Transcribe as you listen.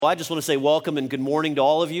Well, I just want to say welcome and good morning to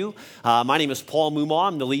all of you. My name is Paul Mumaw.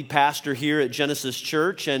 I'm the lead pastor here at Genesis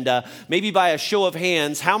Church. And maybe by a show of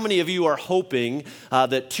hands, how many of you are hoping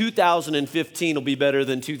that 2015 will be better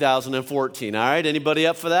than 2014? All right, anybody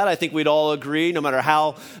up for that? I think we'd all agree, no matter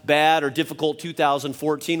how bad or difficult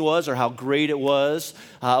 2014 was or how great it was,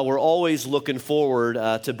 we're always looking forward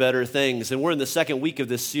to better things. And we're in the second week of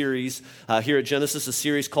this series here at Genesis, a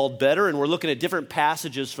series called Better. And we're looking at different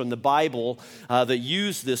passages from the Bible that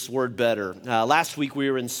use this word better. Last week we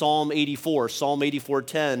were in Psalm 84, Psalm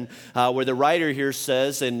 84:10, where the writer here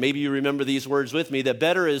says, and maybe you remember these words with me, that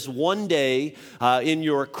better is one day in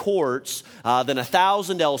your courts than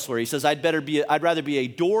 1,000 elsewhere. He says, I'd rather be a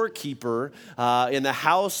doorkeeper in the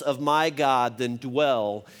house of my God than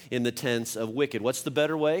dwell in the tents of wicked. What's the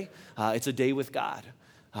better way? It's a day with God.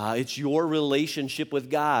 It's your relationship with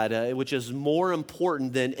God, which is more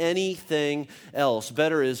important than anything else.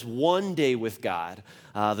 Better is one day with God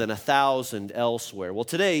than 1,000 elsewhere. Well,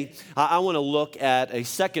 today, I want to look at a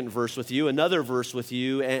second verse with you, another verse with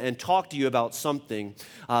you, and talk to you about something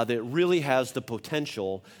that really has the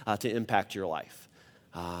potential to impact your life.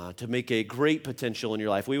 To make a great potential in your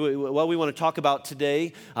life. What we want to talk about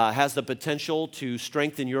today has the potential to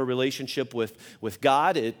strengthen your relationship with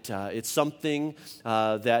God. It's something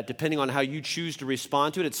that, depending on how you choose to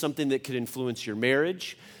respond to it, it's something that could influence your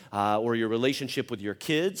marriage or your relationship with your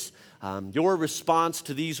kids. Your response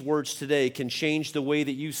to these words today can change the way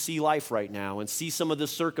that you see life right now and see some of the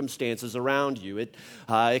circumstances around you.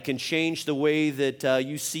 It can change the way that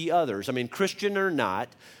you see others. I mean, Christian or not,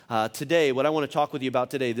 today, what I want to talk with you about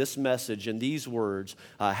today, this message and these words,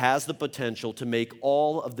 has the potential to make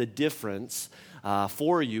all of the difference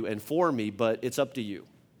for you and for me, but it's up to you.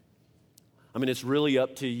 I mean, it's really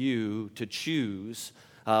up to you to choose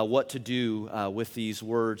what to do with these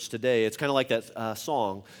words today. It's kind of like that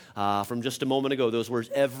song from just a moment ago. Those words,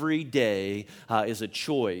 every day is a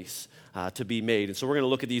choice to be made. And so we're going to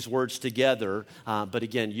look at these words together, but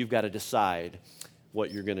again, you've got to decide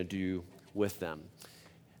what you're going to do with them.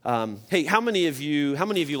 Hey, how many of you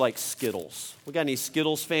like Skittles? We got any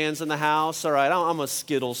Skittles fans in the house? All right, I'm a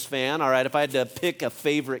Skittles fan. All right, if I had to pick a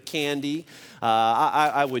favorite candy,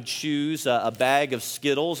 I would choose a bag of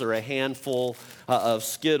Skittles or a handful of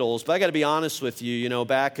Skittles. But I got to be honest with you,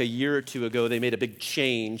 back a year or two ago, they made a big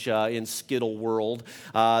change in Skittle world.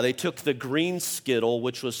 They took the green Skittle,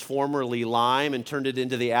 which was formerly lime, and turned it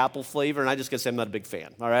into the apple flavor. And I just got to say, I'm not a big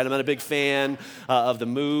fan. All right, I'm not a big fan of the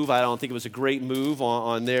move. I don't think it was a great move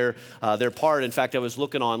on their part. In fact, I was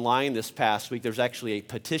looking online this past week. There's actually a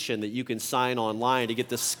petition that you can sign online to get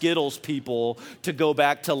the Skittles people to go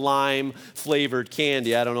back to lime flavored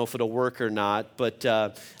candy. I don't know if it'll work or not, but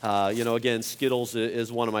again, Skittles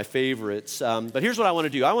is one of my favorites. But here's what I want to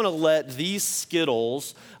do. I want to let these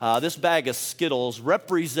Skittles, this bag of Skittles,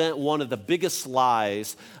 represent one of the biggest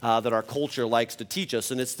lies that our culture likes to teach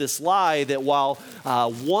us. And it's this lie that while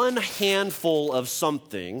one handful of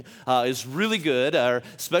something is really good, or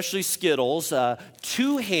especially Skittles,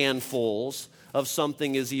 two handfuls of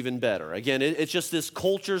something is even better. Again, it's just this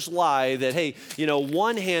culture's lie that, hey,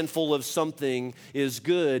 one handful of something is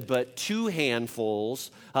good, but two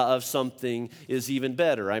handfuls of something is even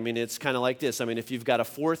better. I mean, it's kind of like this. I mean, if you've got a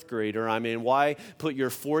fourth grader, why put your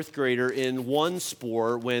fourth grader in one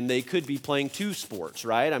sport when they could be playing two sports,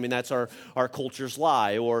 right? I mean, that's our culture's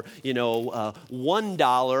lie. Or,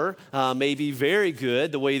 $1 may be very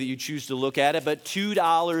good, the way that you choose to look at it, but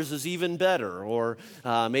 $2 is even better. Or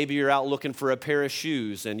maybe you're out looking for a pair of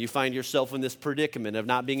shoes and you find yourself in this predicament of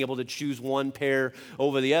not being able to choose one pair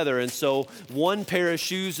over the other. And so one pair of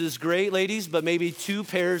shoes is great, ladies, but maybe two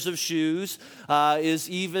pairs of shoes is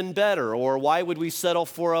even better. Or why would we settle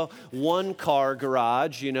for a one-car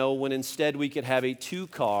garage, when instead we could have a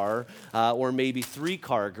two-car or maybe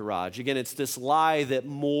three-car garage? Again, it's this lie that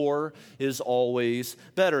more is always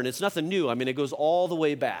better. And it's nothing new. I mean, it goes all the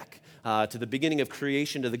way back to the beginning of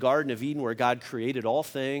creation, to the Garden of Eden, where God created all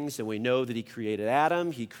things. And we know that he created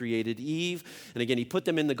Adam, he created Eve. And again, he put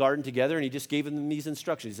them in the garden together, and he just gave them these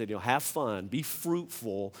instructions. He said, have fun, be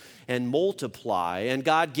fruitful, and multiply. And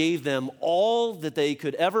God gave them all that they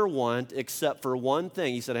could ever want except for one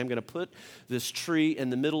thing. He said, I'm going to put this tree in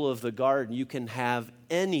the middle of the garden. You can have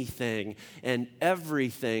anything and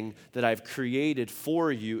everything that I've created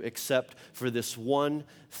for you except for this one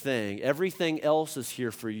thing. Everything else is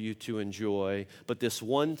here for you to enjoy, but this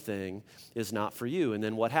one thing is not for you. And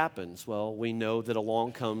then what happens? Well, we know that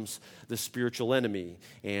along comes the spiritual enemy,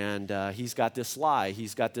 and he's got this lie,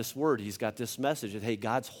 he's got this word, he's got this message that, hey,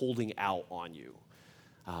 God's holding out on you.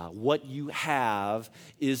 What you have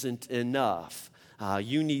isn't enough.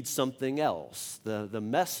 you need something else. The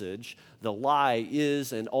message, the lie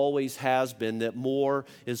is and always has been that more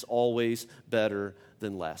is always better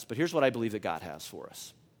than less. But here's what I believe that God has for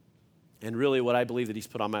us. And really what I believe that he's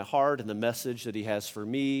put on my heart and the message that he has for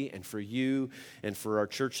me and for you and for our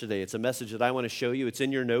church today. It's a message that I want to show you. It's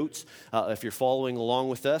in your notes. If you're following along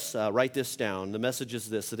with us, write this down. The message is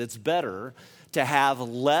this, that it's better to have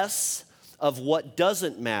less of what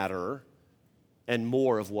doesn't matter and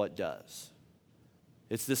more of what does.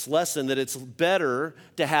 It's this lesson that it's better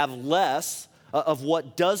to have less of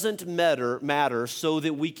what doesn't matter so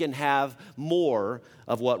that we can have more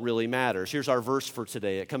of what really matters. Here's our verse for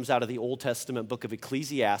today. It comes out of the Old Testament book of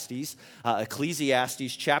Ecclesiastes,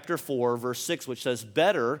 Ecclesiastes chapter 4, verse 6, which says,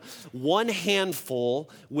 better one handful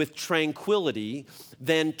with tranquility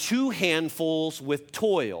than two handfuls with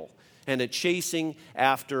toil and a chasing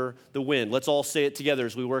after the wind. Let's all say it together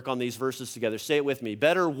as we work on these verses together. Say it with me.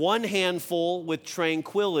 Better one handful with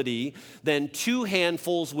tranquility than two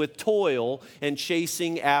handfuls with toil and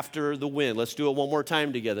chasing after the wind. Let's do it one more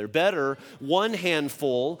time together. Better one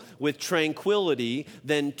handful with tranquility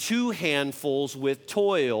than two handfuls with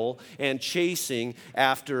toil and chasing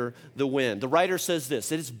after the wind. The writer says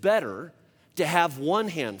this, it is better to have one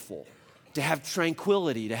handful, to have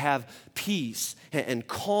tranquility, to have peace and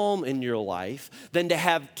calm in your life, than to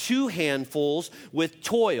have two handfuls with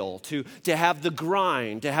toil, to have the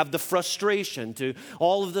grind, to have the frustration, to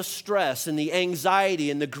all of the stress and the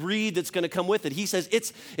anxiety and the greed that's going to come with it. He says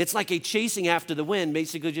it's like a chasing after the wind,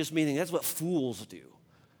 basically just meaning that's what fools do.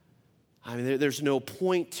 I mean, there's no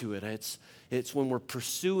point to it. It's when we're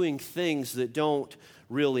pursuing things that don't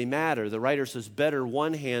really matter. The writer says, better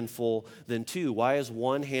one handful than two. Why is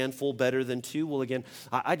one handful better than two? Well, again,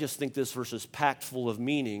 I just think this verse is packed full of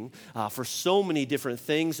meaning for so many different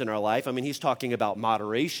things in our life. I mean, he's talking about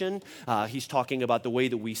moderation. He's talking about the way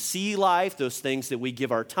that we see life, those things that we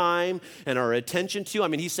give our time and our attention to. I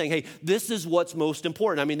mean, he's saying, hey, this is what's most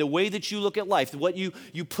important. I mean, the way that you look at life, what you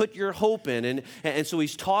put your hope in. And so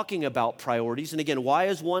he's talking about priorities. And again, why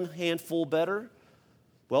is one handful better?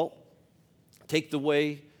 Well, take the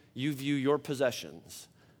way you view your possessions,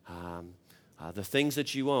 the things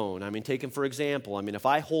that you own. I mean, take them for example. I mean, if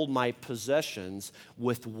I hold my possessions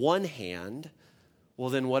with one hand, well,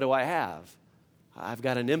 then what do I have? I've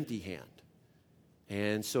got an empty hand.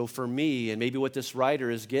 And so for me, and maybe what this writer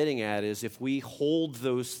is getting at is if we hold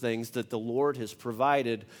those things that the Lord has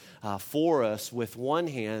provided for us with one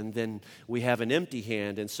hand, then we have an empty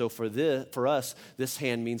hand. And so for us, this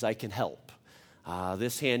hand means I can help.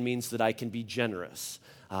 This hand means that I can be generous.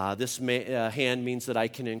 This hand means that I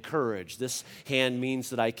can encourage. This hand means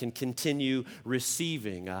that I can continue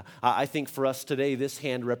receiving. I think for us today, this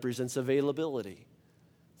hand represents availability,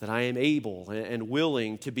 that I am able and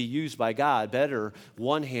willing to be used by God. Better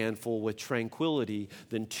one handful with tranquility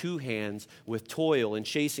than two hands with toil and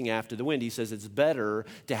chasing after the wind. He says it's better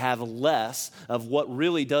to have less of what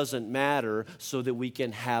really doesn't matter so that we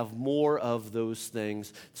can have more of those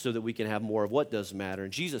things, so that we can have more of what does matter.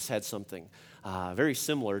 And Jesus had something very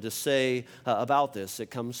similar to say about this.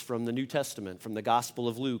 It comes from the New Testament, from the Gospel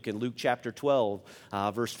of Luke, in Luke chapter 12,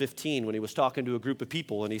 verse 15, when he was talking to a group of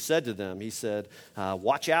people, and he said to them, he said,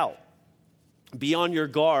 watch out. Be on your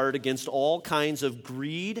guard against all kinds of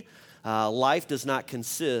greed. Life does not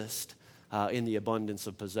consist in the abundance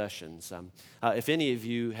of possessions. If any of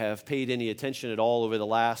you have paid any attention at all over the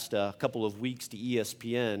last couple of weeks to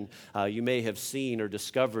ESPN, you may have seen or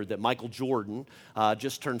discovered that Michael Jordan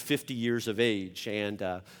just turned 50 years of age, and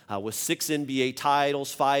with 6 NBA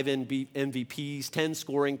titles, 5 MVPs, 10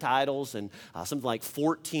 scoring titles, and something like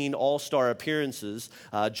 14 All-Star appearances,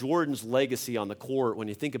 Jordan's legacy on the court, when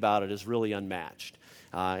you think about it, is really unmatched.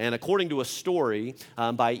 And according to a story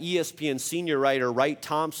by ESPN senior writer Wright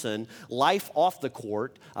Thompson, life off the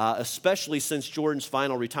court, especially since Jordan's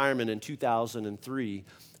final retirement in 2003,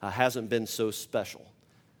 hasn't been so special.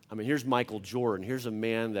 I mean, here's Michael Jordan. Here's a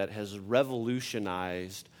man that has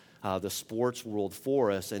revolutionized the sports world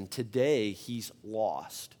for us, and today he's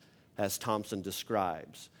lost, as Thompson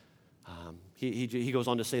describes. He goes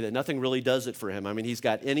on to say that nothing really does it for him. I mean, he's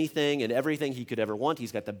got anything and everything he could ever want.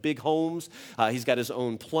 He's got the big homes. He's got his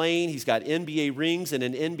own plane. He's got NBA rings and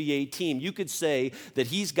an NBA team. You could say that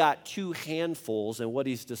he's got two handfuls, and what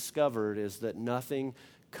he's discovered is that nothing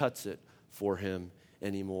cuts it for him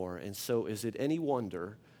anymore. And so is it any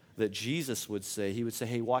wonder that Jesus would say, he would say,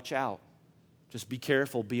 hey, watch out. Just be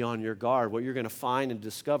careful, be on your guard. What you're going to find and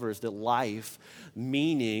discover is that life,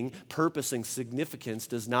 meaning, purpose, and significance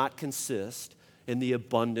does not consist in the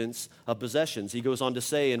abundance of possessions. He goes on to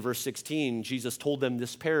say in verse 16, Jesus told them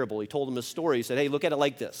this parable. He told them a story. He said, hey, look at it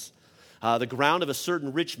like this. The ground of a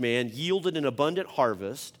certain rich man yielded an abundant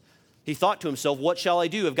harvest. He thought to himself, what shall I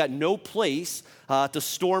do? I've got no place to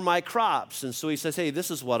store my crops. And so he says, hey, this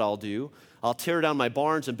is what I'll do. I'll tear down my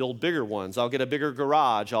barns and build bigger ones. I'll get a bigger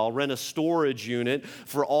garage. I'll rent a storage unit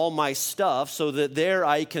for all my stuff so that there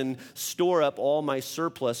I can store up all my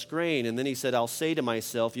surplus grain. And then he said, I'll say to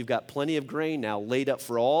myself, you've got plenty of grain now laid up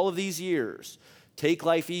for all of these years. Take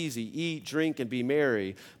life easy, eat, drink, and be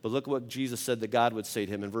merry. But look what Jesus said that God would say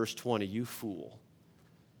to him in verse 20, you fool.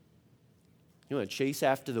 You want to chase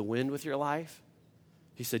after the wind with your life?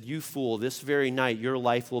 He said, you fool, this very night your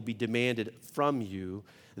life will be demanded from you.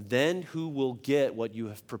 Then who will get what you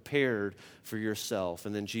have prepared for yourself?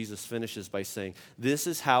 And then Jesus finishes by saying, this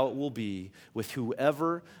is how it will be with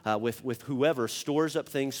whoever stores up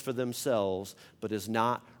things for themselves, but is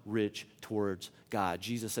not rich towards God.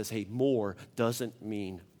 Jesus says, hey, more doesn't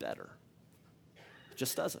mean better. It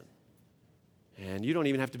just doesn't. And you don't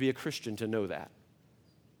even have to be a Christian to know that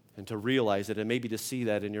and to realize it and maybe to see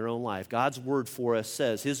that in your own life. God's word for us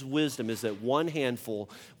says his wisdom is that one handful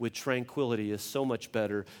with tranquility is so much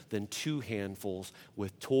better than two handfuls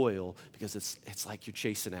with toil, because it's like you're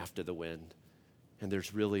chasing after the wind and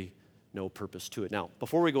there's really no purpose to it. Now,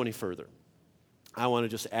 before we go any further, I want to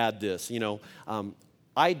just add this.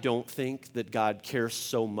 I don't think that God cares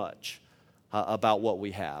so much about what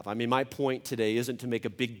we have. I mean, my point today isn't to make a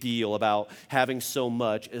big deal about having so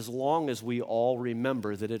much, as long as we all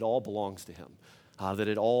remember that it all belongs to him, that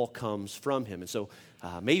it all comes from him. And so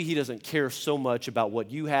maybe he doesn't care so much about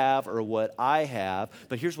what you have or what I have,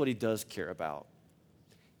 but here's what he does care about.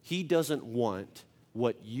 He doesn't want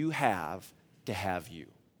what you have to have you.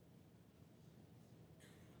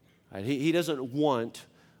 Right? He doesn't want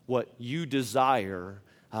what you desire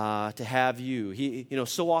to have you.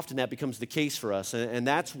 So often that becomes the case for us, and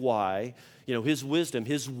that's why, his wisdom,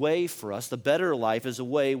 his way for us, the better life, is a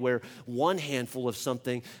way where one handful of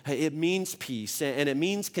something, it means peace, and it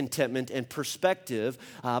means contentment and perspective,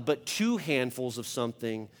 but two handfuls of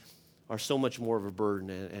something are so much more of a burden,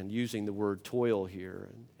 and using the word toil here.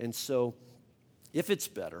 And so, if it's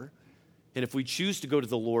better, and if we choose to go to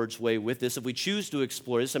the Lord's way with this, if we choose to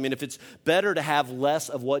explore this, if it's better to have less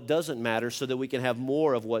of what doesn't matter so that we can have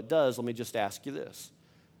more of what does, let me just ask you this.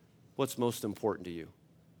 What's most important to you?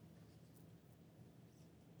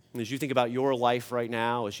 And as you think about your life right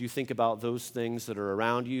now, as you think about those things that are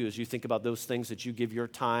around you, as you think about those things that you give your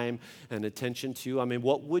time and attention to,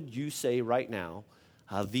 what would you say right now?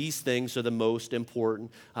 These things are the most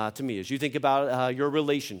important to me. As you think about your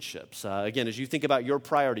relationships, again, as you think about your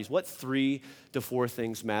priorities, what 3 to 4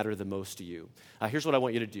 things matter the most to you? Here's what I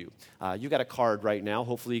want you to do. You got a card right now.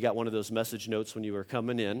 Hopefully you got one of those message notes when you were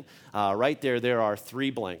coming in. Right there are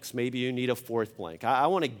 3 blanks. Maybe you need a 4th blank. I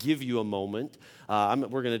want to give you a moment.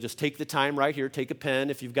 We're going to just take the time right here, take a pen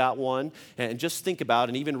if you've got one, and just think about,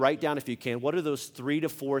 and even write down if you can, what are those 3 to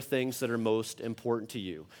 4 things that are most important to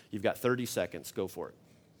you? You've got 30 seconds. Go for it.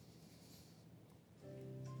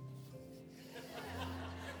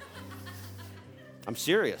 I'm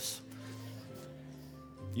serious.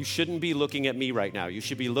 You shouldn't be looking at me right now. You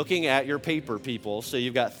should be looking at your paper, people. So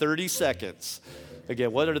you've got 30 seconds.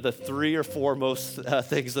 Again, what are the 3 or 4 most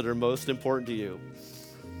things that are most important to you?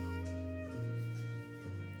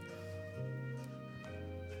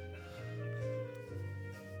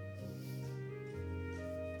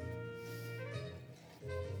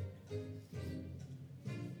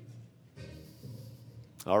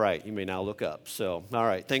 All right, you may now look up. So, all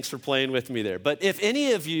right, thanks for playing with me there. But if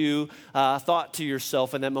any of you thought to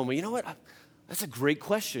yourself in that moment, you know what, that's a great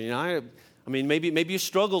question. Maybe you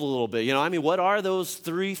struggled a little bit. What are those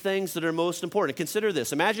 3 things that are most important? Consider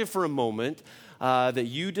this. Imagine for a moment that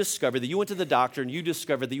you went to the doctor and you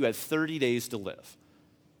discovered that you had 30 days to live.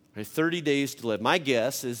 Right, 30 days to live. My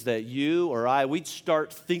guess is that you or I, we'd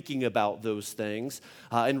start thinking about those things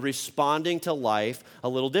and responding to life a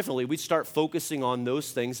little differently. We'd start focusing on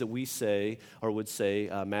those things that we say or would say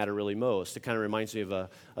matter really most. It kind of reminds me of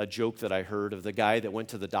a joke that I heard of the guy that went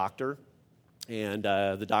to the doctor. And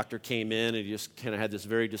the doctor came in and he just kind of had this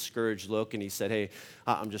very discouraged look, and he said, hey,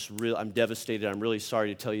 I'm devastated. I'm really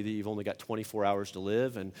sorry to tell you that you've only got 24 hours to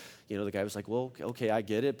live. And, the guy was like, well, okay, I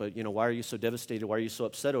get it, but, why are you so devastated? Why are you so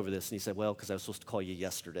upset over this? And he said, well, because I was supposed to call you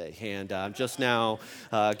yesterday, and I'm just now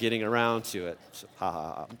getting around to it. So,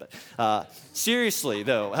 But seriously,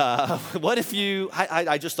 though, what if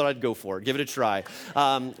I just thought I'd go for it, give it a try.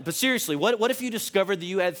 But seriously, what if you discovered that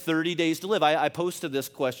you had 30 days to live? I posted this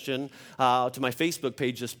question to to my Facebook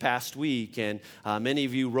page this past week, and many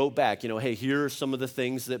of you wrote back, hey, here are some of the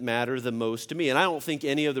things that matter the most to me. And I don't think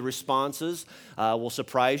any of the responses will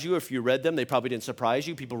surprise you. If you read them, they probably didn't surprise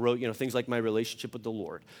you. People wrote, things like my relationship with the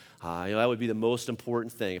Lord. That would be the most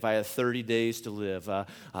important thing. If I had 30 days to live,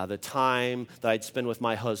 the time that I'd spend with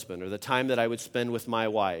my husband, or the time that I would spend with my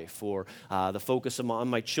wife, or the focus on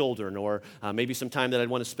my children, or maybe some time that I'd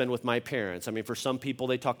want to spend with my parents. I mean, for some people,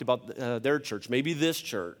 they talked about their church, maybe this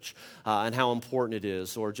church, and how important it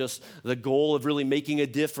is, or just the goal of really making a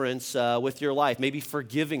difference with your life, maybe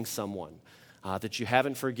forgiving someone that you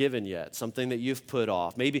haven't forgiven yet, something that you've put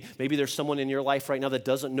off. Maybe there's someone in your life right now that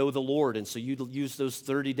doesn't know the Lord, and so you use those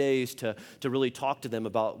 30 days to really talk to them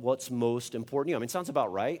about what's most important. It sounds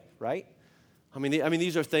about right? I mean,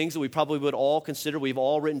 these are things that we probably would all consider. We've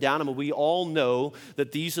all written down. We all know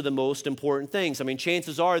that these are the most important things.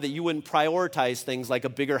 Chances are that you wouldn't prioritize things like a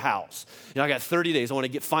bigger house. I got 30 days. I want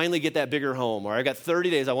to finally get that bigger home. Or I got 30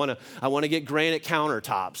 days. I want to get granite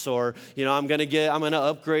countertops. Or I'm going to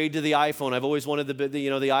upgrade to the iPhone. I've always wanted the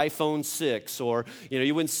iPhone 6. Or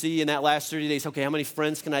you wouldn't see in that last 30 days. Okay, how many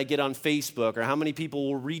friends can I get on Facebook? Or how many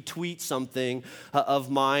people will retweet something of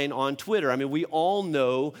mine on Twitter? We all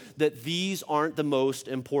know that these aren't the most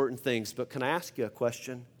important things. But can I ask you a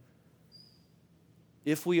question?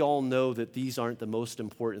 If we all know that these aren't the most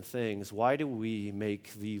important things, why do we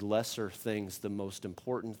make the lesser things the most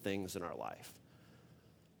important things in our life?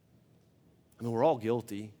 We're all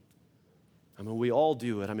guilty. We all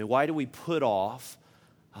do it. Why do we put off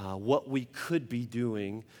what we could be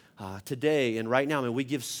doing today and right now? We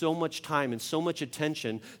give so much time and so much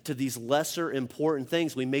attention to these lesser important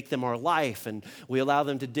things. We make them our life, and we allow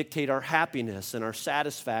them to dictate our happiness and our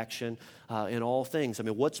satisfaction in all things.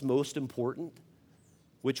 What's most important?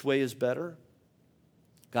 Which way is better?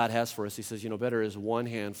 God has for us, he says, better is one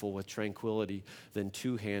handful with tranquility than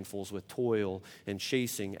two handfuls with toil and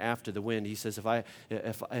chasing after the wind. He says,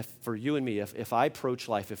 if for you and me, if I approach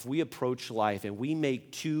life, if we approach life and we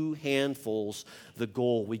make two handfuls the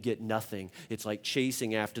goal, we get nothing. It's like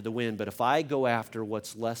chasing after the wind. But if I go after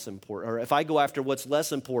what's less important, or if I go after what's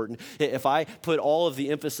less important, if I put all of the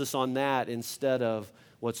emphasis on that instead of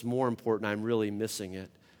what's more important, I'm really missing it.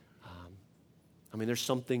 There's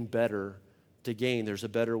something better to gain. There's a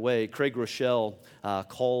better way. Craig Rochelle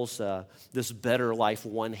calls this better life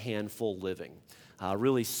one handful living,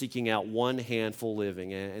 really seeking out one handful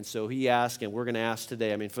living. And so he asked, and we're going to ask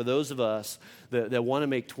today, for those of us that want to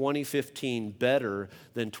make 2015 better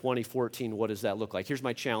than 2014, what does that look like? Here's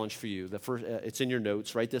my challenge for you. The first, it's in your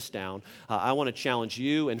notes. Write this down. I want to challenge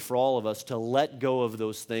you and for all of us to let go of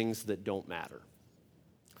those things that don't matter.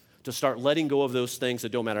 To start letting go of those things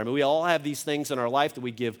that don't matter. We all have these things in our life that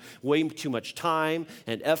we give way too much time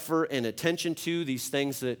and effort and attention to, these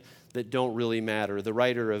things that don't really matter. The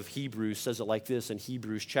writer of Hebrews says it like this in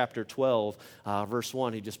Hebrews chapter 12, verse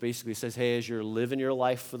 1. He just basically says, hey, as you're living your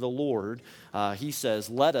life for the Lord, he says,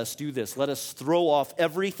 let us do this. Let us throw off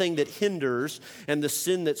everything that hinders and the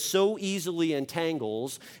sin that so easily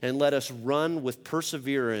entangles, and let us run with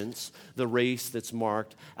perseverance the race that's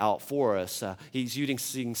marked out for us. He's using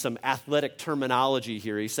some athletic terminology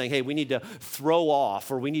here. He's saying, hey, we need to throw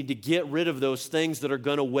off, or we need to get rid of those things that are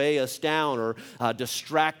going to weigh us down or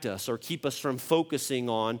distract us or keep us from focusing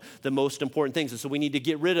on the most important things. And so we need to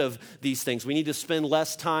get rid of these things. We need to spend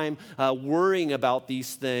less time worrying about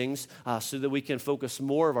these things so that we can focus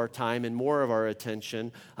more of our time and more of our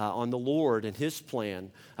attention on the Lord and his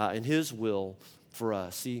plan and his will for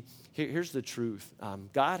us. See, here's the truth.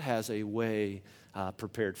 God has a way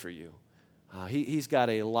prepared for you. He's got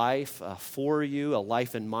a life for you, a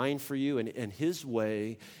life in mind for you, and his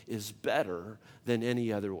way is better than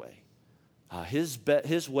any other way. His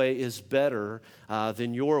way is better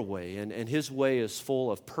than your way, and his way is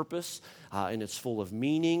full of purpose, and it's full of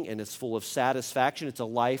meaning, and it's full of satisfaction. It's a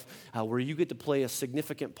life where you get to play a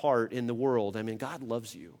significant part in the world. God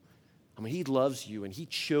loves you. He loves you, and he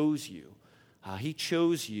chose you. He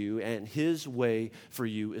chose you, and his way for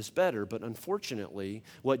you is better. But unfortunately,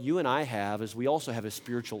 what you and I have is we also have a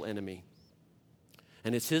spiritual enemy,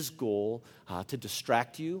 and it's his goal to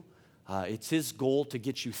distract you. It's his goal to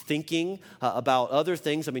get you thinking about other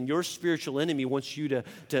things. Your spiritual enemy wants you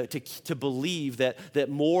to believe that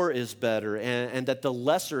more is better and that the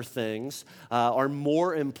lesser things are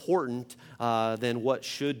more important than what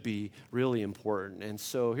should be really important. And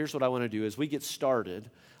so here's what I want to do as we get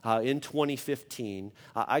started in 2015.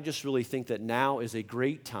 I just really think that now is a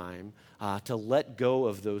great time to let go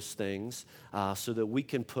of those things so that we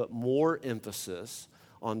can put more emphasis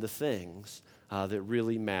on the things that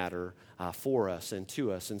really matter for us and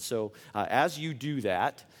to us. And so as you do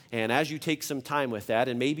that, and as you take some time with that,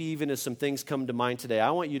 and maybe even as some things come to mind today,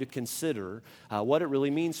 I want you to consider what it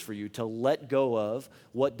really means for you to let go of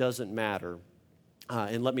what doesn't matter.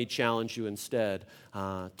 And let me challenge you instead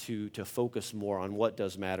to focus more on what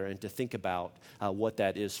does matter and to think about what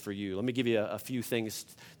that is for you. Let me give you a few things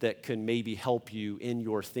that can maybe help you in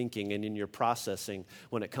your thinking and in your processing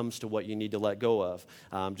when it comes to what you need to let go of.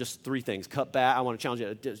 Just three things. Cut back. I want to challenge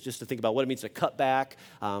you just to think about what it means to cut back,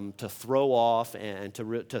 to throw off, and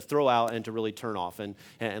to throw out, and to really turn off. And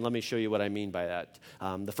let me show you what I mean by that.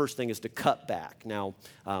 The first thing is to cut back. Now,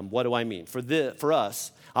 what do I mean? For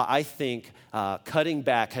us, I think cutting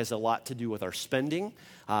back has a lot to do with our spending.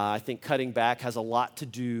 I think cutting back has a lot to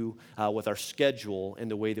do with our schedule and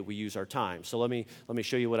the way that we use our time. So let me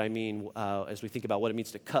show you what I mean as we think about what it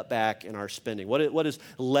means to cut back in our spending. What does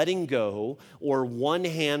letting go or one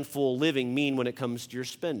handful living mean when it comes to your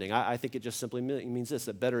spending? I think it just simply means this,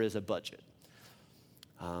 that better is a budget.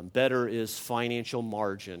 Better is financial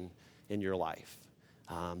margin in your life.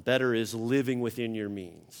 Better is living within your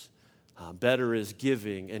means. Better is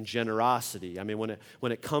giving and generosity. I mean,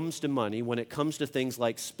 when it comes to money, when it comes to things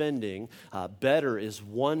like spending, better is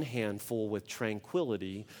one handful with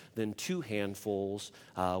tranquility than two handfuls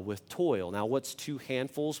with toil. Now, what's two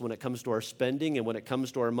handfuls when it comes to our spending and when it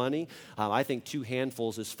comes to our money? I think two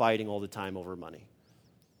handfuls is fighting all the time over money.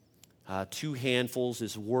 Two handfuls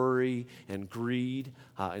is worry and greed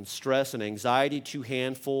and stress and anxiety. Two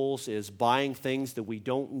handfuls is buying things that we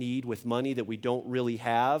don't need with money that we don't really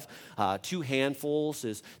have. Two handfuls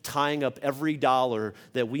is tying up every dollar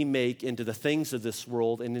that we make into the things of this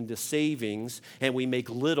world and into savings, and we make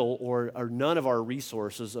little or none of our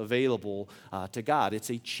resources available to God. It's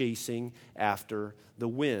a chasing after the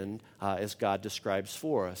wind, as God describes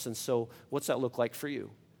for us. And so what's that look like for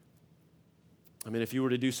you? I mean, if you were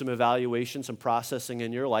to do some evaluation, some processing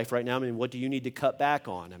in your life right now, I mean, what do you need to cut back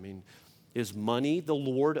on? I mean, is money the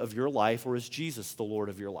Lord of your life, or is Jesus the Lord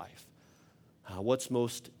of your life? What's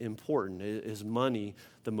most important? Is money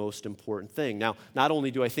the most important thing? Now, not only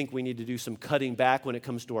do I think we need to do some cutting back when it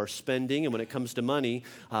comes to our spending and when it comes to money,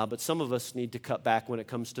 but some of us need to cut back when it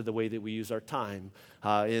comes to the way that we use our time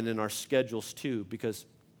and in our schedules too, because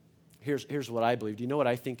here's what I believe. Do you know what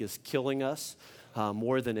I think is killing us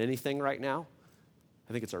more than anything right now?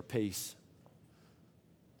 I think it's our pace.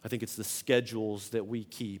 I think it's the schedules that we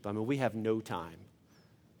keep. I mean, we have no time.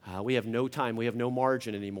 We have no time. We have no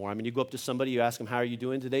margin anymore. I mean, you go up to somebody, you ask them, how are you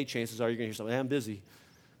doing today? Chances are you're going to hear something, hey, I'm busy.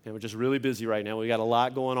 And we're just really busy right now. We got a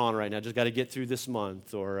lot going on right now. Just got to get through this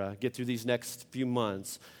month or get through these next few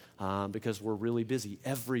months because we're really busy.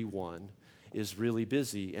 Everyone is really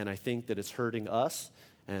busy, and I think that it's hurting us,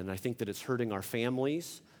 and I think that it's hurting our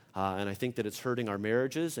families, and I think that it's hurting our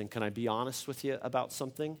marriages. And can I be honest with you about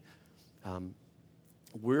something?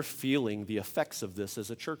 We're feeling the effects of this as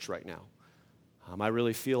a church right now. I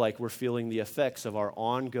really feel like we're feeling the effects of our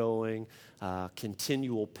ongoing,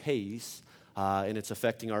 continual pace, and it's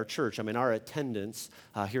affecting our church. I mean, our attendance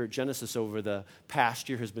here at Genesis over the past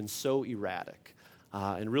year has been so erratic.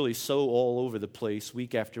 And really so all over the place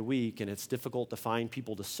week after week, and it's difficult to find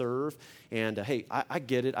people to serve. And hey, I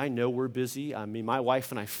get it. I know we're busy. I mean, my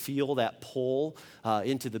wife and I feel that pull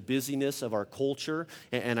into the busyness of our culture,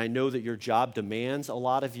 and I know that your job demands a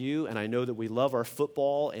lot of you, and I know that we love our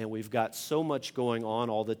football, and we've got so much going on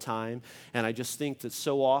all the time. And I just think that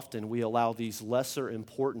so often we allow these lesser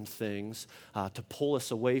important things to pull us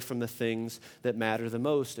away from the things that matter the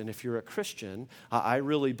most. And if you're a Christian, I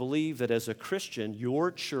really believe that as a Christian,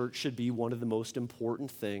 your church should be one of the most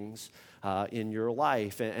important things in your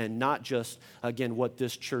life. And not just, again, what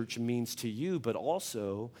this church means to you, but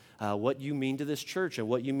also what you mean to this church and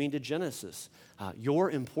what you mean to Genesis.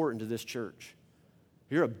 You're important to this church.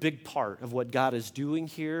 You're a big part of what God is doing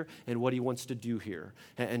here and what he wants to do here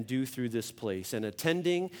and do through this place. And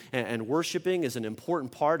attending and worshiping is an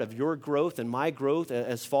important part of your growth and my growth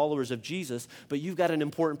as followers of Jesus, but you've got an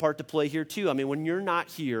important part to play here too. I mean, when you're not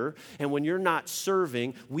here and when you're not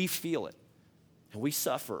serving, we feel it and we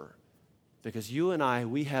suffer. Because you and I,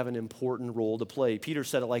 we have an important role to play. Peter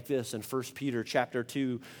said it like this in 1 Peter chapter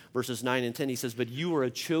 2, verses 9 and 10. He says, but you are a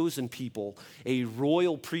chosen people, a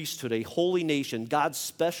royal priesthood, a holy nation, God's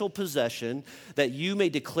special possession, that you may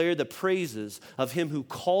declare the praises of him who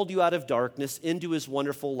called you out of darkness into his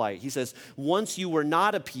wonderful light. He says, once you were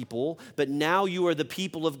not a people, but now you are the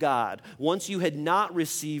people of God. Once you had not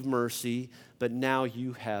received mercy, but now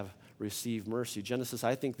you have received mercy. Genesis,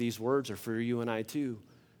 I think these words are for you and I too.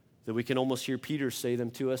 That we can almost hear Peter say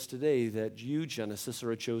them to us today, that you, Genesis,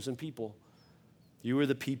 are a chosen people. You are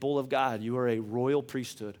the people of God. You are a royal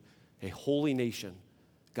priesthood, a holy nation,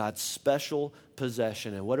 God's special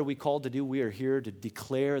possession. And what are we called to do? We are here to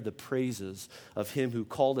declare the praises of him who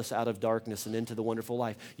called us out of darkness and into the wonderful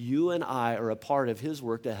life. You and I are a part of his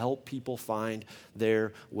work to help people find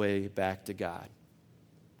their way back to God.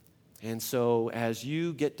 And so as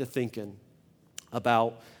you get to thinking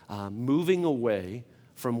about moving away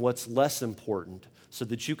from what's less important so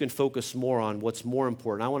that you can focus more on what's more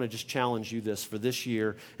important, I want to just challenge you this for this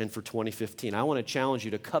year and for 2015. I want to challenge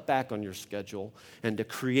you to cut back on your schedule and to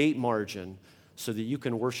create margin so that you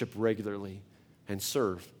can worship regularly and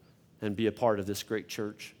serve and be a part of this great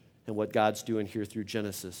church and what God's doing here through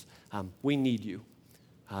Genesis. We need you.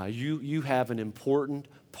 You have an important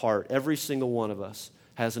part. Every single one of us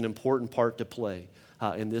has an important part to play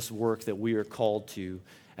in this work that we are called to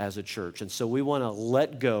as a church. And so we want to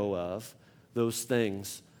let go of those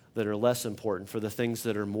things that are less important for the things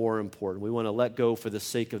that are more important. We want to let go for the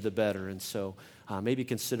sake of the better. And so maybe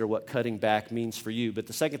consider what cutting back means for you. But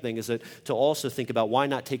the second thing is that to also think about why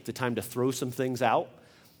not take the time to throw some things out.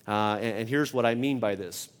 And here's what I mean by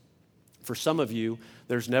this. For some of you,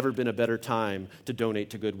 there's never been a better time to donate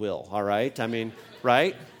to Goodwill, all right? I mean,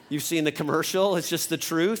 right? You've seen the commercial. It's just the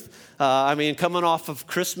truth. Coming off of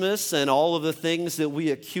Christmas and all of the things that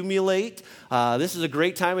we accumulate, this is a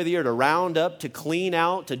great time of the year to round up, to clean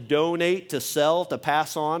out, to donate, to sell, to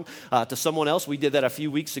pass on to someone else. We did that a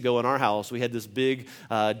few weeks ago in our house. We had this big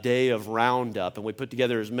day of roundup, and we put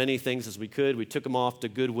together as many things as we could. We took them off to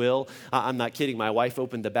Goodwill. I'm not kidding. My wife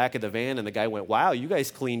opened the back of the van, and the guy went, "Wow, you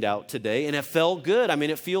guys cleaned out today." And it felt good.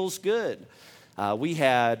 It feels good. We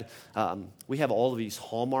have all of these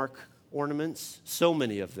Hallmark ornaments, so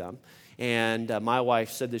many of them. And my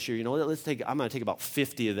wife said this year, I'm going to take about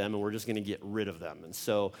 50 of them, and we're just going to get rid of them. And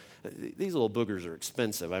so these little boogers are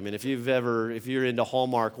expensive. If you're into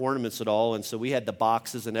Hallmark ornaments at all, and so we had the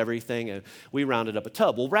boxes and everything, and we rounded up a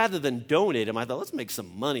tub. Well, rather than donate them, I thought, let's make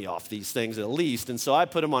some money off these things at least. And so I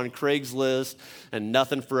put them on Craigslist, and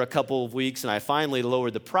nothing for a couple of weeks, and I finally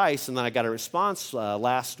lowered the price, and then I got a response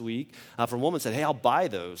last week from a woman who said, "Hey, I'll buy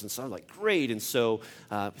those." And so I'm like, great. And so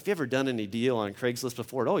if you ever done any deal on Craigslist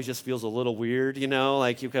before, it always just feels a little weird,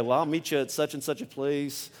 okay, well, I'll meet you at such and such a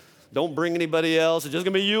place. Don't bring anybody else. It's just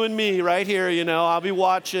going to be you and me right here, I'll be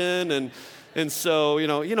watching. And so, you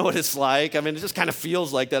know what it's like. It just kind of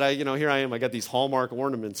feels like that. Here I am. I got these Hallmark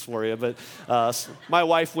ornaments for you. But my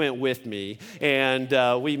wife went with me,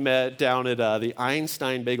 and we met down at the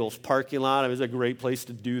Einstein Bagels parking lot. It was a great place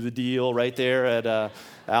to do the deal right there at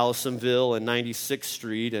Allisonville and 96th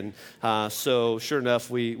Street. And so sure enough,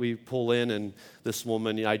 we pull in, and this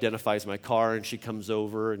woman identifies my car, and she comes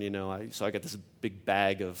over, and so I got this big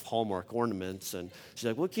bag of Hallmark ornaments, and she's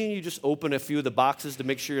like, "Well, can you just open a few of the boxes to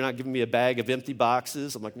make sure you're not giving me a bag of empty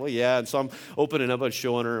boxes?" I'm like, "Well, yeah." And so I'm opening up and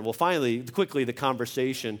showing her, and quickly the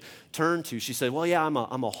conversation turned to, she said, "Well, yeah, I'm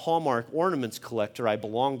a Hallmark ornaments collector. I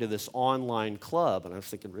belong to this online club." And I was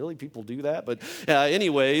thinking, really, people do that? But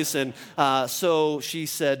anyways, and so she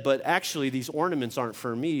said, "But actually, these ornaments aren't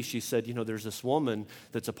for me." She said, "There's this woman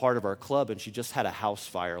that's a part of our club, and she just had a house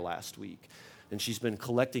fire last week. And she's been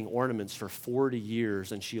collecting ornaments for 40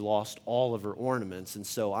 years, and she lost all of her ornaments. And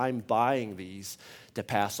so I'm buying these to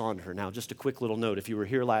pass on to her." Now, just a quick little note. If you were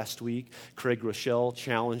here last week, Craig Rochelle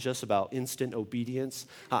challenged us about instant obedience.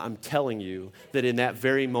 I'm telling you that in that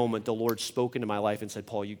very moment, the Lord spoke into my life and said,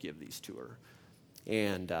 "Paul, you give these to her."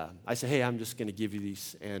 And I said, "Hey, I'm just going to give you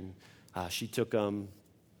these." And she took them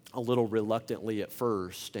a little reluctantly at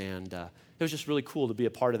first, and it was just really cool to be a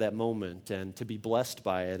part of that moment and to be blessed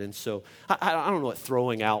by it. And so I don't know what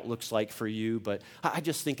throwing out looks like for you, but I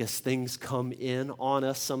just think as things come in on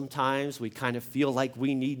us sometimes, we kind of feel like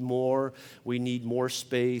we need more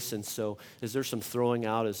space. And so is there some throwing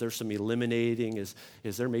out? Is there some eliminating? Is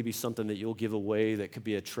there maybe something that you'll give away that could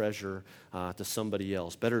be a treasure to somebody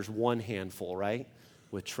else? Better is one handful, right?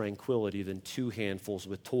 With tranquility than two handfuls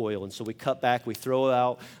with toil. And so we cut back, we throw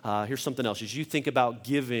out. Here's something else. As you think about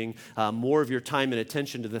giving more of your time and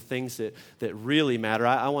attention to the things that really matter,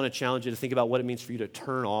 I want to challenge you to think about what it means for you to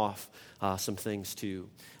turn off some things too.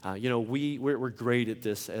 We're great at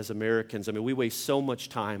this as Americans. We waste so much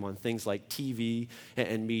time on things like TV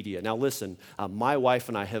and media. Now listen, my wife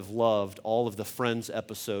and I have loved all of the Friends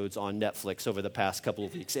episodes on Netflix over the past couple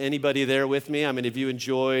of weeks. Anybody there with me? Have you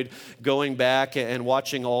enjoyed going back and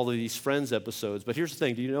watching all of these Friends episodes? But here's the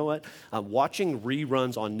thing, do you know what? Watching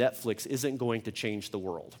reruns on Netflix isn't going to change the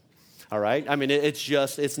world. All right?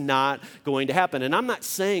 It's not going to happen. And I'm not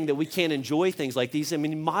saying that we can't enjoy things like these.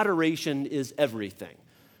 Moderation is everything.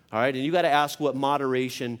 All right? And you got to ask what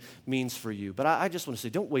moderation means for you. But I just want to say,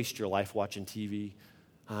 don't waste your life watching TV.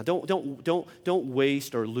 Don't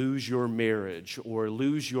waste or lose your marriage or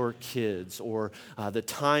lose your kids or the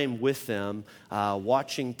time with them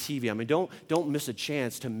watching TV. I mean, don't miss a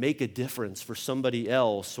chance to make a difference for somebody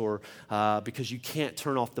else or because you can't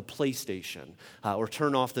turn off the PlayStation or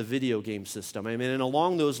turn off the video game system. I mean, and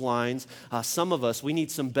along those lines, some of us, we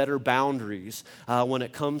need some better boundaries when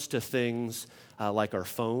it comes to things like our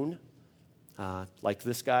phone, like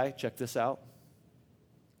this guy. Check this out.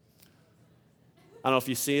 I don't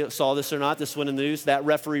know if you saw this or not, this one in the news. That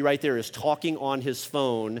referee right there is talking on his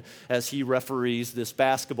phone as he referees this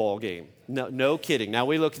basketball game. No kidding. Now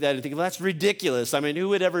we look at that and think, well, that's ridiculous. I mean, who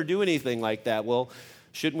would ever do anything like that? Well,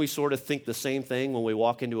 shouldn't we sort of think the same thing when we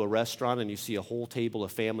walk into a restaurant and you see a whole table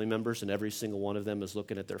of family members and every single one of them is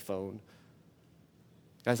looking at their phone?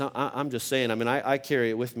 Guys, I'm just saying, I mean, I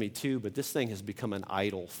carry it with me too, but this thing has become an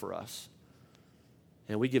idol for us.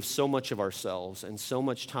 And we give so much of ourselves and so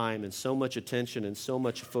much time and so much attention and so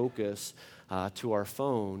much focus to our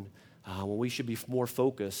phone when we should be more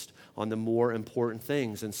focused on the more important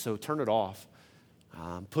things. And so turn it off.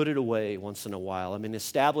 Put it away once in a while. I mean,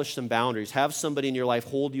 establish some boundaries. Have somebody in your life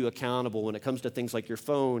hold you accountable when it comes to things like your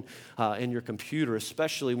phone and your computer,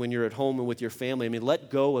 especially when you're at home and with your family. I mean, let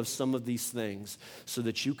go of some of these things so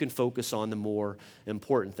that you can focus on the more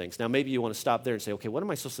important things. Now, maybe you want to stop there and say, okay, what am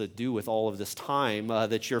I supposed to do with all of this time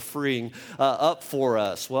that you're freeing up for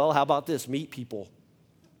us? Well, how about this? Meet people.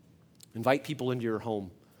 Invite people into your home.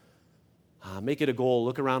 Make it a goal.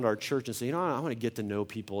 Look around our church and say, you know, I want to get to know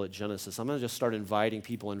people at Genesis. I'm going to just start inviting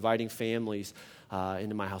people, inviting families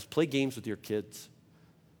into my house. Play games with your kids.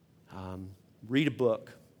 Read a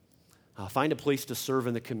book. Find a place to serve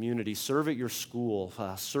in the community. Serve at your school.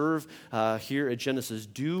 Serve here at Genesis.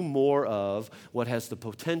 Do more of what has the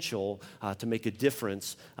potential to make a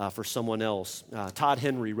difference for someone else. Todd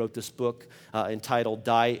Henry wrote this book entitled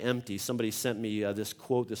Die Empty. Somebody sent me this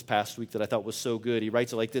quote this past week that I thought was so good. He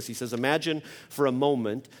writes it like this. He says, imagine for a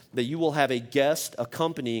moment that you will have a guest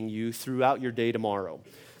accompanying you throughout your day tomorrow.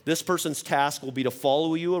 This person's task will be to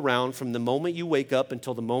follow you around from the moment you wake up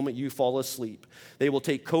until the moment you fall asleep. They will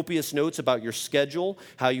take copious notes about your schedule,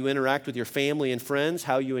 how you interact with your family and friends,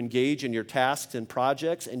 how you engage in your tasks and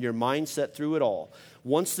projects, and your mindset through it all.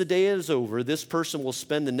 Once the day is over, this person will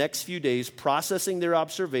spend the next few days processing their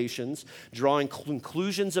observations, drawing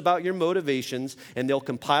conclusions about your motivations, and they'll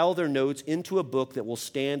compile their notes into a book that will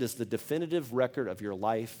stand as the definitive record of your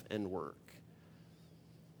life and work.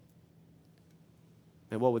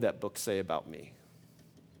 And what would that book say about me?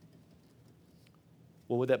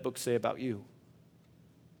 What would that book say about you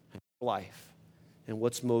and your life and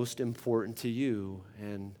what's most important to you?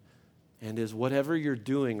 And is whatever you're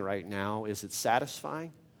doing right now, is it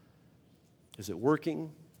satisfying? Is it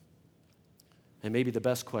working? And maybe the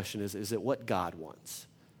best question is it what God wants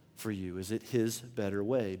for you? Is it His better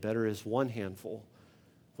way? Better is one handful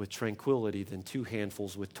with tranquility than two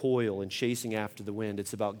handfuls with toil and chasing after the wind.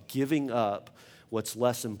 It's about giving up what's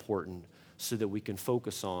less important so that we can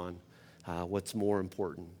focus on what's more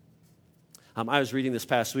important. I was reading this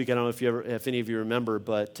past week, I don't know if any of you remember,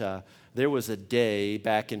 but there was a day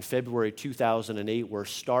back in February 2008 where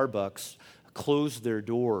Starbucks closed their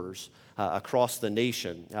doors across the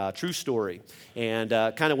nation. True story. And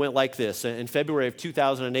kind of went like this. In February of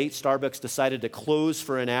 2008, Starbucks decided to close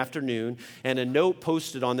for an afternoon, and a note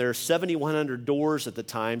posted on their 7,100 doors at the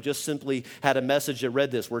time just simply had a message that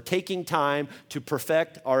read this: we're taking time to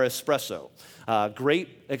perfect our espresso.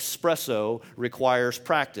 Great espresso requires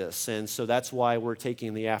practice, and so that's why we're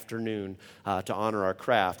taking the afternoon to honor our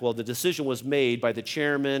craft. Well, the decision was made by the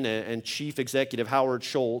chairman and chief executive, Howard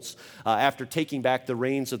Schultz, after taking back the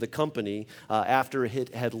reins of the company after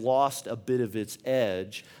it had lost a bit of its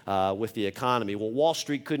edge with the economy. Well, Wall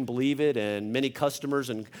Street couldn't believe it, and many customers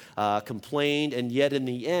complained, and yet in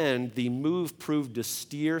the end, the move proved to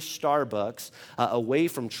steer Starbucks away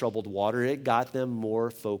from troubled water. It got them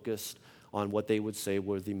more focused on what they would say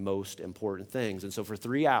were the most important things. And so for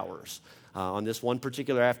 3 hours on this one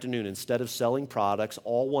particular afternoon, instead of selling products,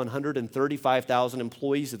 all 135,000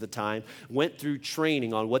 employees at the time went through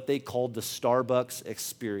training on what they called the Starbucks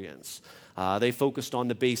experience. They focused on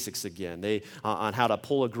the basics again, on how to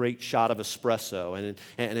pull a great shot of espresso.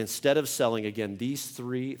 And instead of selling, again,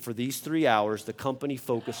 for these 3 hours, the company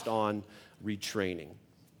focused on retraining.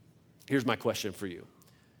 Here's my question for you.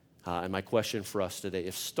 And my question for us today: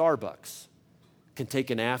 if Starbucks can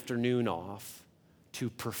take an afternoon off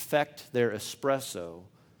to perfect their espresso,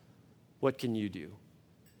 what can you do?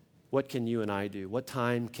 What can you and I do? What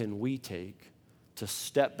time can we take to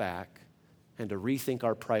step back and to rethink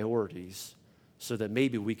our priorities so that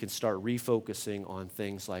maybe we can start refocusing on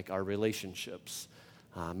things like our relationships,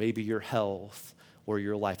 maybe your health, or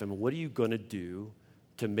your life? I mean, what are you going to do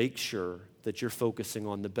to make sure that you're focusing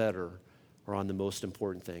on the better or on the most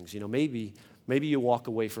important things? Maybe you walk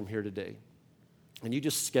away from here today and you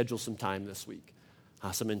just schedule some time this week,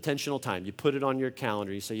 some intentional time. You put it on your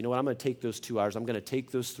calendar. You say, you know what, I'm going to take those 2 hours. I'm going to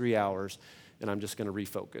take those 3 hours, and I'm just going to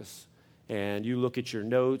refocus. And you look at your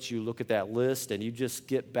notes, you look at that list, and you just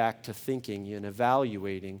get back to thinking and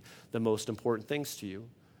evaluating the most important things to you.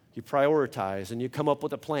 You prioritize, and you come up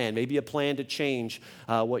with a plan, maybe a plan to change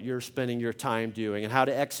what you're spending your time doing and how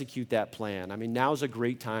to execute that plan. I mean, now's a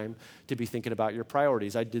great time to be thinking about your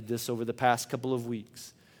priorities. I did this over the past couple of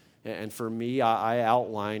weeks. And for me, I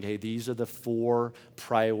outlined, hey, these are the 4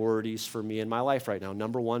 priorities for me in my life right now.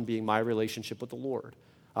 Number 1 being my relationship with the Lord.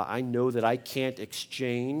 I know that I can't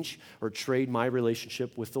exchange or trade my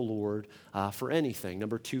relationship with the Lord for anything.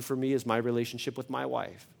 Number 2 for me is my relationship with my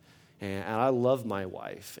wife. And I love my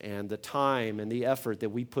wife and the time and the effort that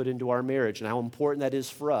we put into our marriage and how important that is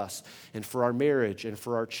for us and for our marriage and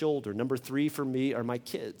for our children. Number 3 for me are my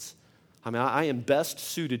kids. I mean, I am best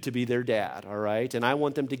suited to be their dad, all right? And I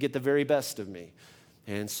want them to get the very best of me.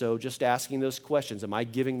 And so just asking those questions, am I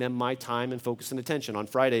giving them my time and focus and attention? On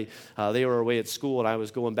Friday, they were away at school, and I was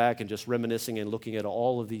going back and just reminiscing and looking at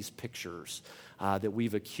all of these pictures that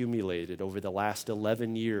we've accumulated over the last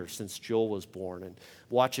 11 years since Joel was born, and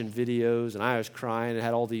watching videos, and I was crying and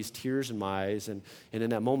had all these tears in my eyes. And in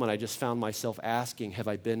that moment, I just found myself asking, have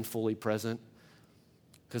I been fully present?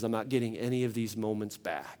 Because I'm not getting any of these moments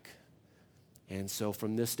back. And so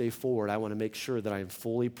from this day forward, I want to make sure that I am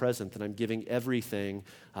fully present, that I'm giving everything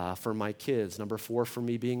for my kids. Number 4 for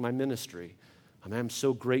me being my ministry. I mean, I'm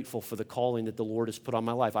so grateful for the calling that the Lord has put on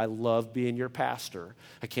my life. I love being your pastor.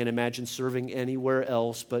 I can't imagine serving anywhere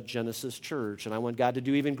else but Genesis Church. And I want God to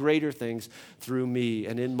do even greater things through me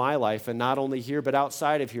and in my life, and not only here but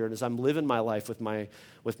outside of here. And as I'm living my life with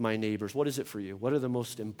my neighbors, what is it for you? What are the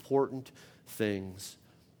most important things?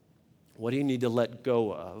 What do you need to let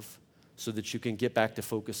go of so that you can get back to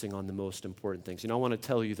focusing on the most important things? I want to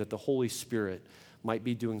tell you that the Holy Spirit might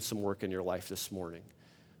be doing some work in your life this morning.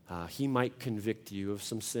 He might convict you of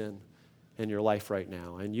some sin in your life right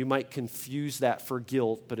now. And you might confuse that for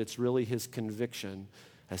guilt, but it's really his conviction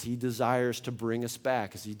as he desires to bring us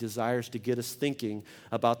back, as he desires to get us thinking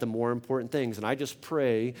about the more important things. And I just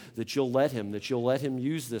pray that you'll let him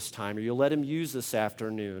use this time, or you'll let him use this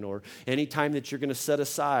afternoon, or any time that you're going to set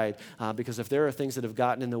aside, because if there are things that have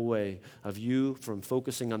gotten in the way of you from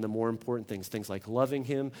focusing on the more important things like loving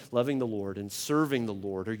him, loving the Lord, and serving the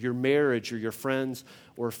Lord, or your marriage, or your friends,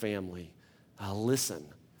 or family, listen.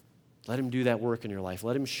 Let him do that work in your life.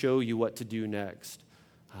 Let him show you what to do next.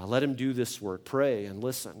 Let him do this work. Pray and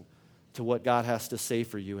listen to what God has to say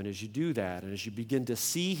for you. And as you do that, and as you begin to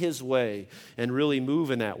see his way and really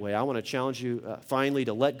move in that way, I want to challenge you finally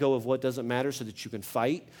to let go of what doesn't matter so that you can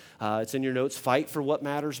fight. It's in your notes. Fight for what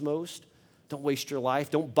matters most. Don't waste your life.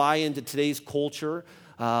 Don't buy into today's culture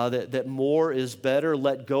that more is better.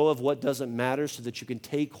 Let go of what doesn't matter so that you can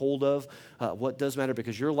take hold of what does matter,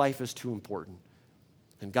 because your life is too important.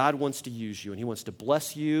 And God wants to use you, and he wants to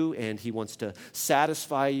bless you, and he wants to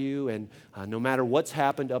satisfy you. And no matter what's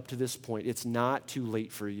happened up to this point, it's not too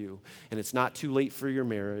late for you. And it's not too late for your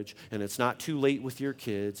marriage, and it's not too late with your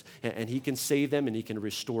kids. And he can save them, and he can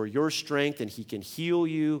restore your strength, and he can heal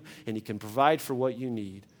you, and he can provide for what you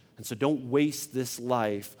need. And so don't waste this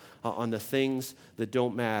life on the things that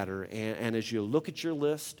don't matter. And as you look at your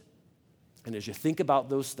list, and as you think about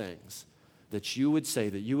those things, that you would say,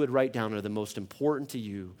 that you would write down are the most important to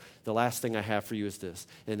you, the last thing I have for you is this,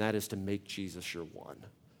 and that is to make Jesus your one.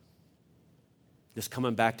 Just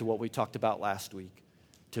coming back to what we talked about last week,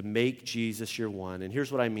 to make Jesus your one. And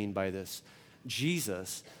here's what I mean by this.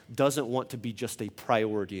 Jesus doesn't want to be just a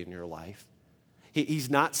priority in your life. He's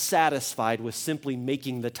not satisfied with simply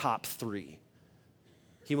making the top 3.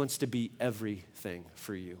 He wants to be everything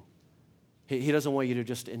for you. He doesn't want you to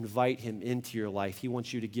just invite him into your life. He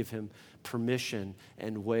wants you to give him permission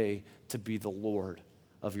and way to be the Lord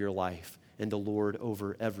of your life and the Lord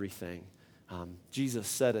over everything. Jesus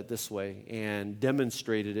said it this way and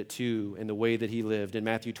demonstrated it too in the way that he lived in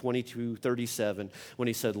Matthew 22:37, when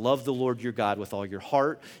he said, love the Lord your God with all your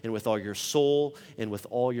heart and with all your soul and with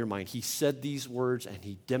all your mind. He said these words and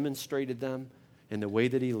he demonstrated them in the way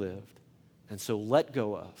that he lived. And so let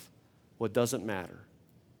go of what doesn't matter.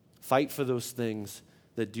 Fight for those things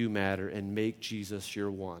that do matter and make Jesus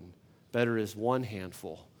your one. Better is one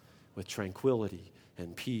handful with tranquility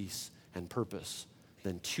and peace and purpose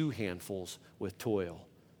than 2 handfuls with toil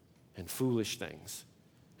and foolish things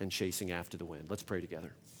and chasing after the wind. Let's pray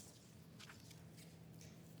together.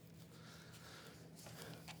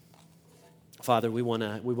 Father, we want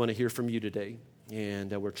to hear from you today.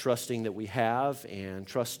 And we're trusting that we have, and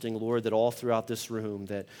trusting, Lord, that all throughout this room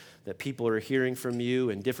that people are hearing from you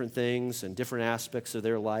and different things and different aspects of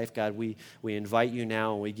their life. God, we invite you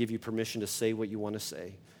now, and we give you permission to say what you want to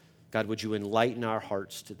say. God, would you enlighten our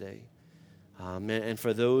hearts today? And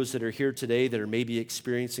for those that are here today that are maybe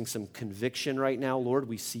experiencing some conviction right now, Lord,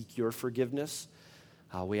 we seek your forgiveness.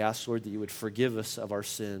 We ask, Lord, that you would forgive us of our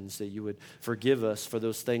sins, that you would forgive us for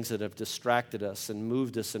those things that have distracted us and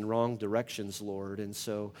moved us in wrong directions, Lord. And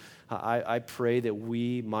so I pray that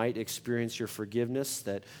we might experience your forgiveness,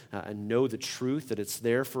 that and know the truth, that it's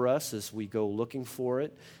there for us as we go looking for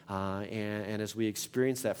it. And as we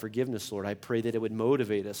experience that forgiveness, Lord, I pray that it would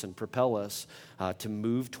motivate us and propel us to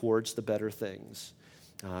move towards the better things.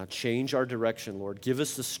 Change our direction, Lord. Give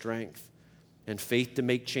us the strength and faith to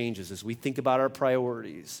make changes as we think about our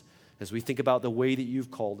priorities, as we think about the way that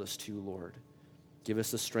you've called us to, Lord. Give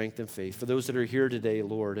us the strength and faith. For those that are here today,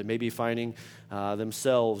 Lord, and maybe finding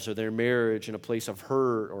themselves or their marriage in a place of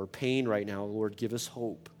hurt or pain right now, Lord, give us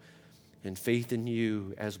hope and faith in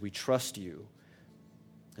you as we trust you,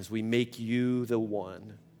 as we make you the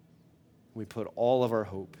one. We put all of our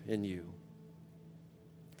hope in you.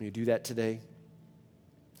 Can you do that today?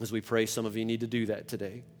 As we pray, some of you need to do that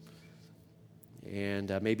today.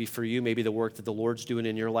 And maybe for you, maybe the work that the Lord's doing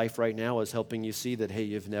in your life right now is helping you see that, hey,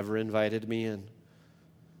 you've never invited me in.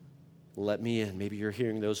 Let me in. Maybe you're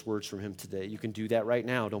hearing those words from him today. You can do that right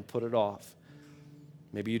now. Don't put it off.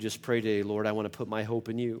 Maybe you just pray today, Lord, I want to put my hope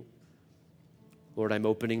in you. Lord, I'm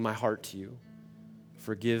opening my heart to you.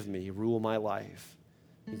 Forgive me. Rule my life.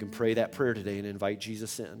 You can pray that prayer today and invite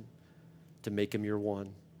Jesus in to make him your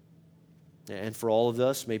one. And for all of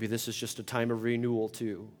us, maybe this is just a time of renewal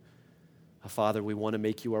too. Father, we want to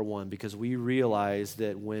make you our one because we realize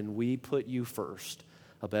that when we put you first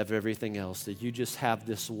above everything else, that you just have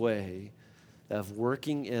this way of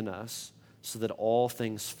working in us so that all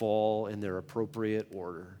things fall in their appropriate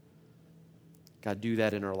order. God, do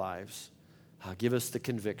that in our lives. Give us the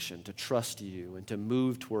conviction to trust you and to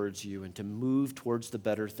move towards you and to move towards the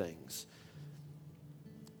better things.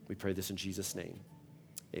 We pray this in Jesus' name.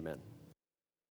 Amen.